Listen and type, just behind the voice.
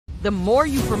The more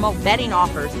you promote betting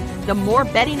offers, the more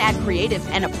betting ad creatives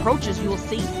and approaches you'll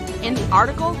see. In the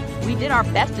article, we did our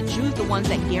best to choose the ones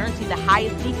that guarantee the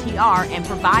highest CTR and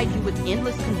provide you with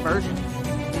endless conversions.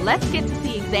 Let's get to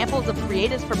see examples of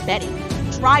creatives for betting.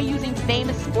 Try using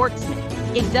famous sportsmen.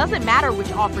 It doesn't matter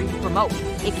which offer you promote.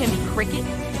 It can be cricket,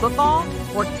 football,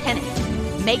 or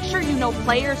tennis. Make sure you know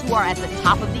players who are at the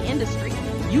top of the industry.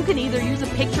 You can either use a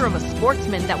picture of a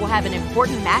sportsman that will have an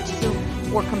important match soon,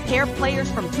 or compare players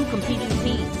from two competing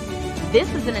teams.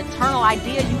 This is an eternal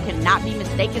idea, you cannot be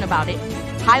mistaken about it.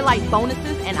 Highlight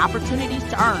bonuses and opportunities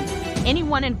to earn.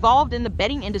 Anyone involved in the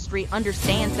betting industry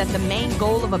understands that the main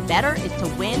goal of a bettor is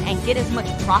to win and get as much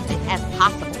profit as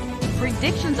possible.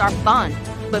 Predictions are fun,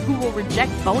 but who will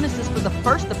reject bonuses for the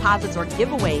first deposits or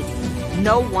giveaways?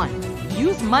 No one.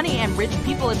 Use money and rich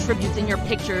people attributes in your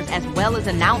pictures, as well as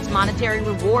announce monetary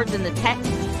rewards in the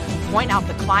text. Point out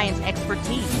the client's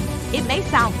expertise. It may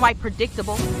sound quite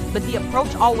predictable, but the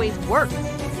approach always works.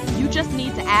 You just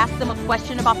need to ask them a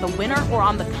question about the winner, or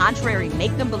on the contrary,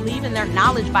 make them believe in their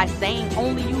knowledge by saying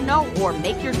only you know, or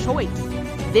make your choice.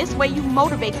 This way you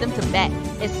motivate them to bet,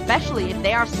 especially if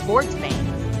they are sports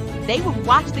fans. They would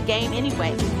watch the game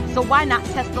anyway, so why not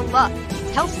test the luck?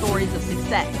 Tell stories of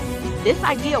success. This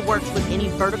idea works with any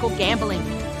vertical gambling,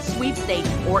 sweepstakes,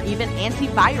 or even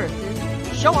antiviruses.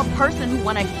 Show a person who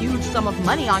won a huge sum of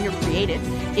money on your creative.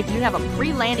 If you have a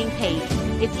pre-landing page,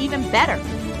 it's even better.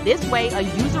 This way, a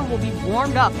user will be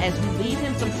warmed up as you leave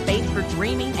him some space for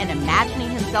dreaming and imagining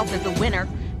himself as a winner.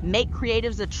 Make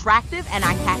creatives attractive and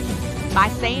eye-catching. By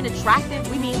saying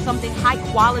attractive, we mean something high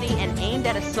quality and aimed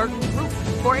at a certain group.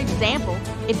 For example,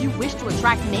 if you wish to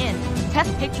attract men,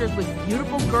 test pictures with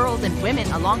beautiful girls and women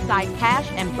alongside cash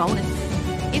and bonuses.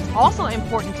 It's also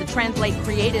important to translate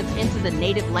creatives into the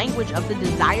native language of the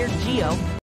desired geo